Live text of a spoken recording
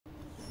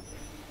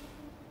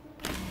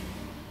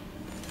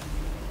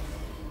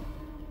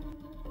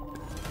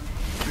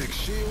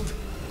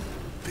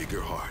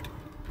your heart.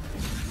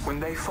 When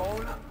they fall,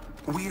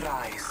 we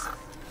rise.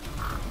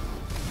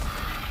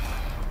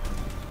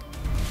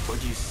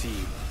 What you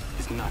see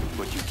is not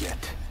what you get.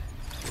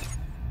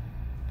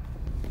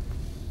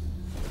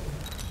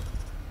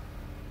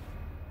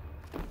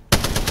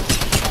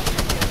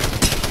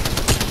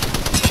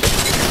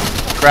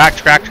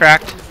 Cracked, cracked,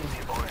 cracked.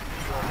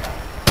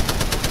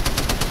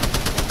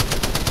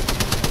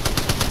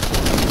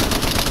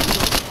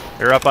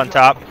 They're up on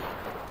top.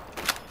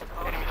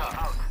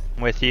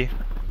 I'm with you.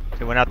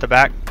 They went out the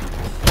back.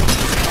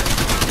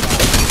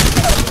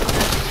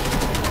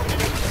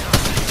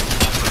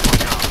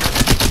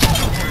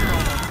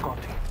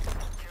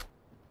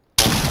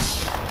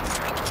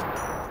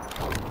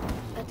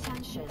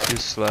 Too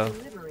slow.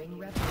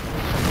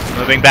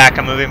 Moving back,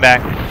 I'm moving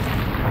back.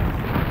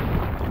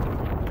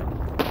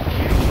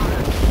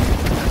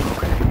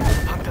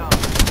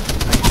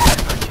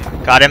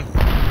 Got him.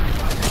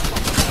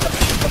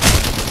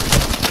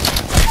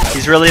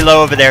 He's really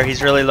low over there.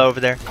 He's really low over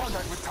there.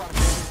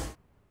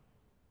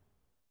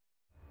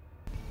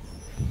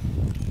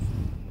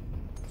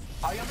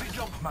 I am the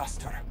jump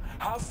master.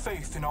 Have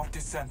faith in our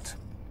descent.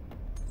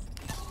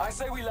 I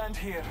say we land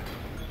here.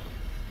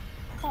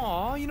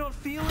 Aw, you not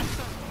feeling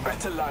so?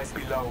 Better lies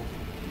below.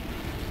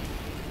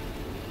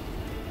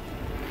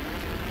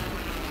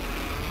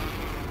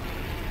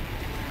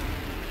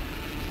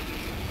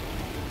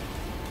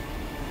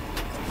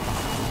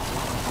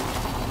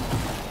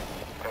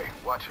 Hey,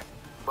 watch it.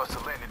 Buster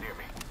landed near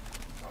me.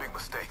 Big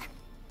mistake.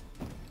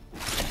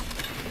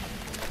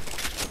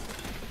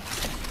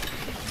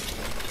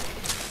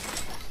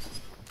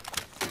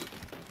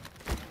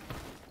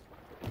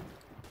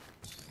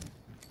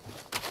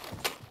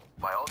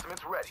 My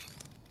ultimate's ready.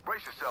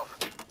 Brace yourself.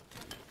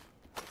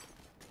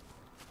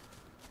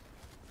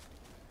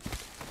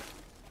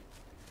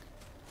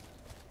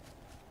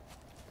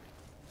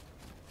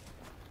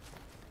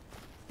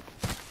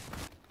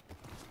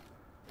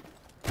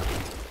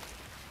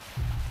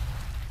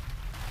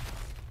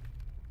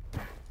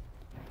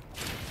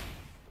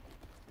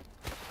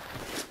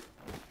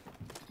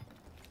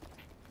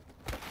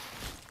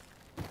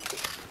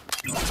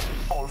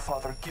 All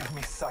Father, give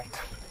me sight.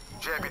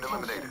 Champion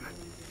eliminated.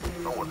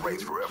 No one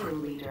reigns forever.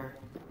 New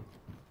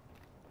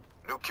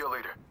kill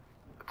leader.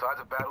 The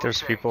tides of battle.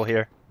 There's people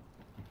here.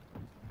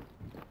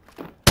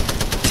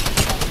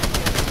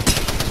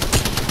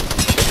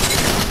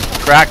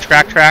 Cracked,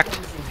 cracked, cracked.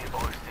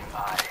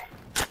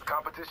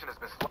 Competition has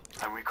been slow.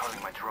 I'm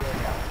recalling my drone.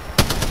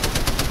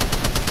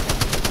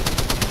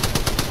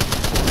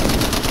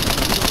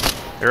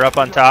 They're up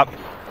on top.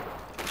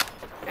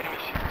 Enemy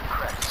ship is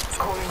cracked.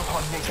 Calling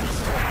upon nature's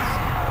strength.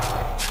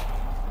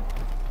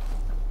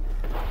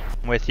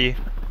 I'm with you.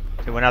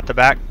 They went out the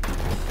back.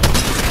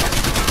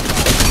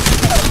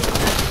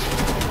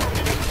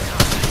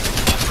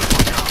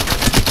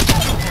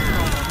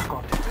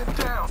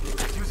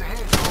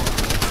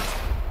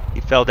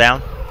 He fell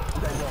down.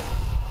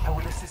 I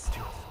will assist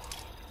you.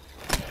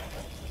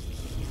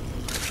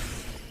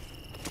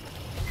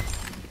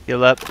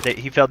 Heal up.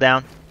 He fell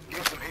down.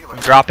 I'm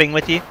dropping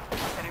with you.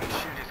 Enemy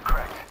shield is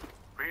cracked.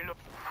 Reload.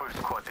 Full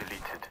squad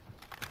deleted.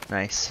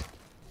 Nice.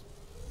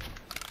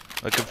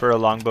 Looking for a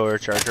longbow or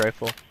charge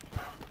rifle.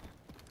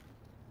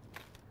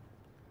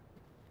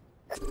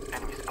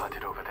 Enemy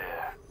spotted over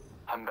there.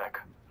 I'm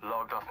back.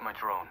 Logged off my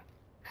drone.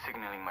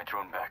 Signaling my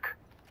drone back.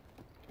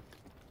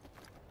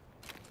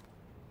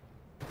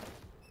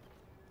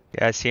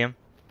 Yeah, I see him.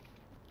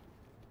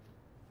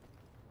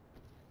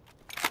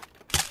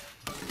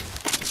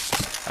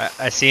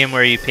 I see him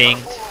where you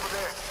pinged.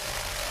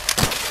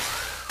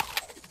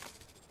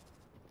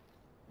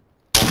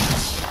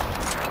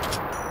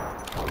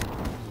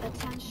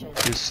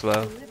 Too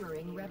slow.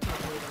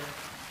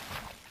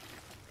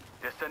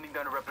 They're sending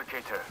down a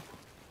replicator.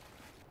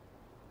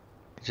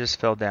 He just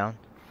fell down.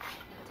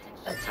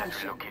 Let's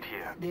relocate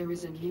here. There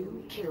is a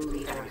new kill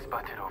leader. Enemy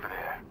spotted over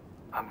there.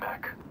 I'm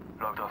back.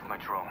 Logged off my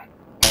drone.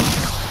 There's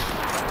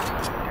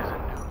a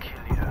new kill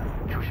leader.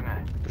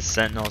 조심해. The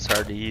Sentinel's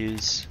hard to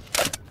use.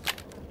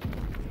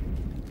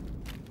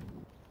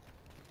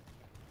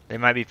 They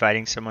might be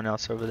fighting someone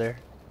else over there.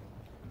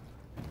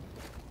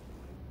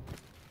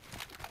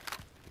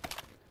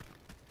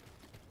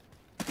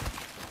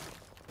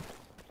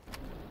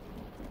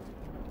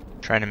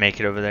 Trying to make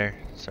it over there.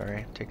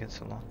 Sorry, I'm taking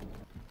so long.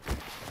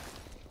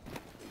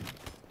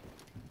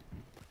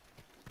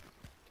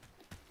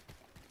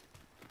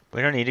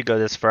 We don't need to go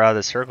this far out of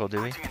the circle,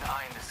 do we? Putting an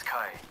eye in the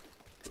sky.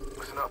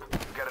 Listen up. We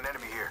got an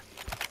enemy here.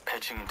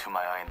 Patching into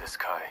my eye in the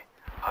sky.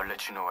 I'll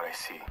let you know what I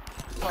see.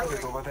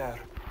 Target over there.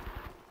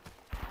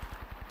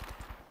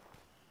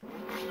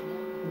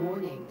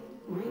 Warning.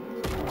 Ring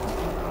report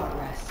in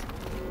progress.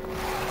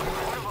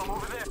 One of them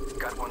over there.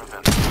 Got one of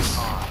them.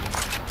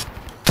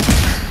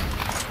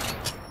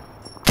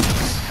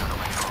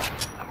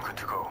 I'm good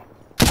to go.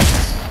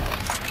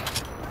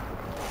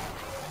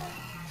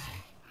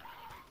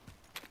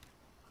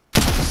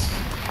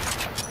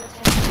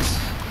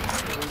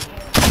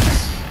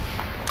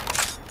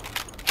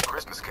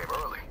 Christmas came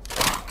early.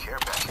 Care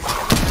package.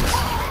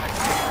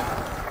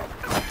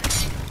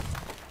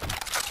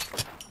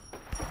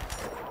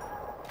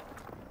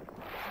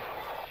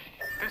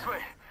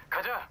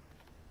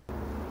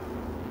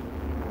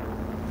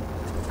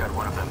 got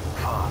one of them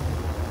far.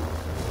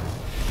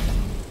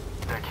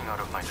 Backing out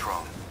of my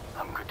drone.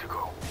 I'm good to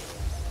go.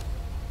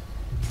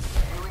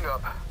 Healing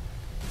up.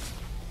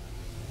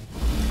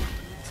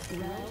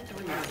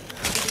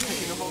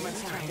 Taking a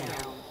moment's training.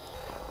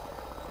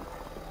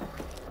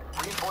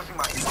 Reinforcing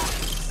my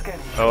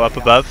Scanning. Oh, up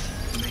above.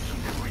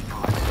 making them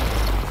report.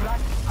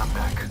 I'm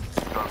back.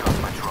 Logged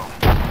off my drone.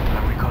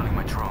 I'm recalling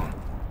my drone.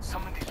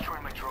 Someone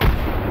destroy my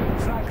drone.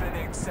 Flag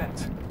grenade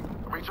sent.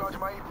 Recharge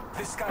my...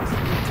 This guy's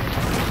dangerous.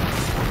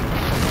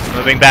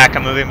 Moving back,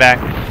 I'm moving back.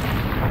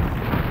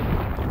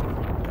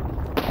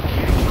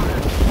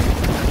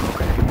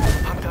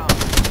 I'm down.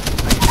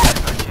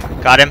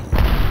 Got him.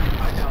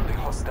 I downed the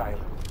hostile.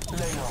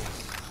 Lay low.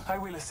 I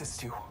will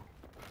assist you.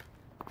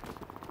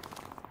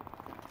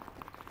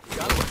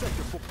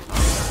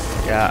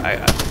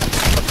 Yeah,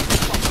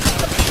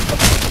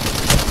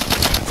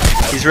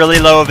 he's really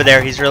low over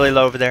there. He's really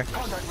low over there.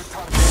 Contact with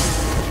target.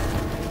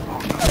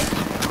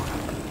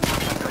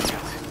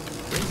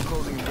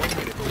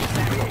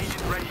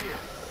 Right here.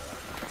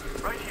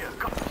 Right here.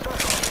 Come.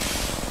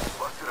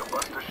 Busted a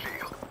buster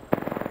shield.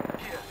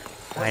 Here.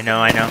 I know,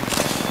 I know.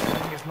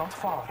 Enemy is not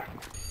far.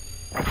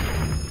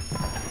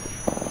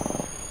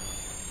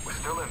 We're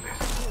still in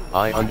this.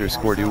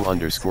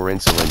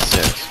 I_do_insulin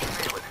 6.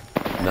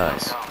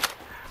 Nice. I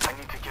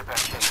need to get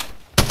back in.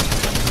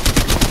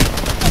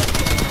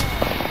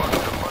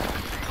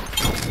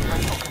 I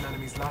took an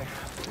enemy's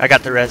life. I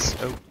got the res.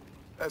 Oh,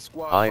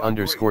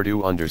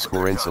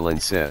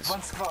 I_do_insulin 6.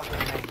 One squad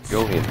remains.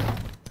 Go in.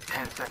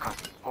 10 seconds.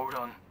 Hold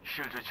on.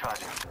 Shield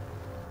recharging.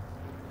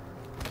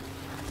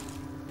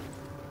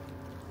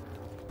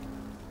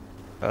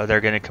 oh,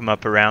 they're gonna come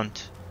up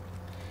around.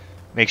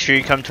 Make sure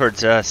you come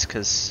towards us,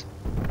 cause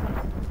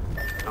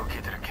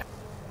Located a camp.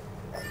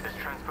 Let's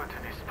transfer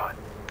to this spot.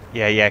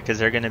 yeah, cause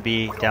they're gonna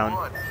be We don't down.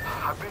 run.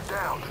 I've been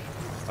down.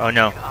 Oh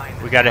no,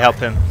 we gotta help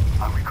him.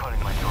 I'm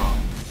recalling my drone.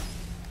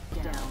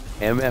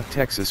 MF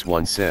Texas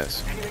 1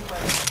 says.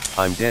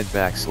 I'm dead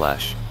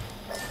 /.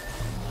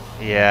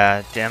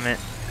 Yeah, damn it.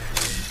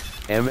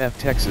 MF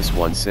Texas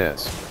 1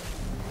 says.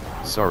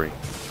 Sorry.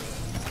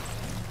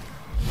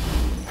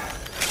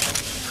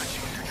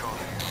 Switching to drone.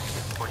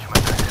 Watch my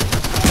back.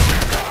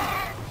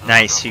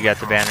 Nice, you got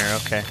the banner.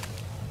 Okay.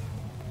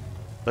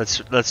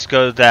 Let's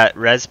go that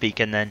res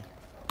beacon then.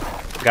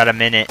 Got a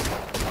minute.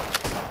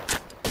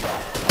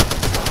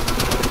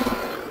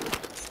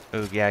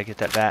 Oh yeah, get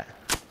that bat.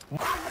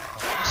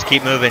 Just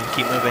keep moving,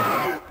 keep moving.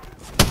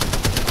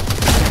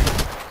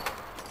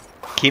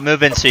 Keep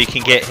moving so you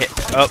can get hit.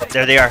 Oh,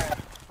 there they are. The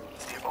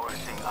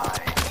overseeing eye.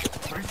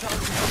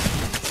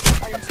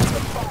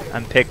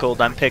 I'm pickled,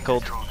 I'm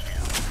pickled. Drone view.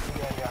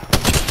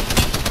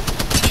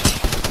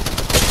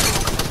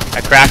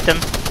 I cracked him.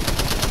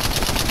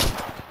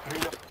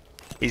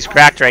 He's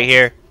cracked right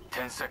here.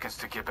 10 seconds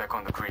to get back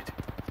on the grid.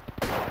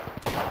 Getting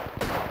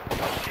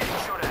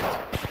shot at.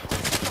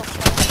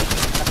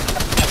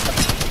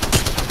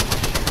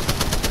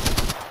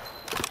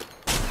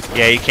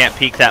 Yeah, you can't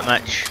peek that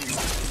much.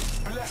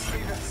 Bless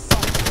me the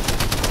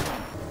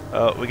sun.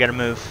 Oh, we gotta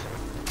move.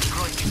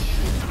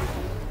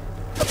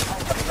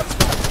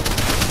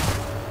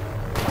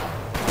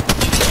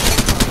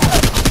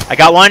 I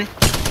got one.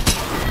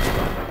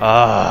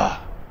 Ah.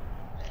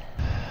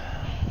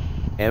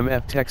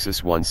 MF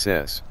Texas 1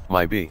 says.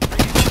 My B.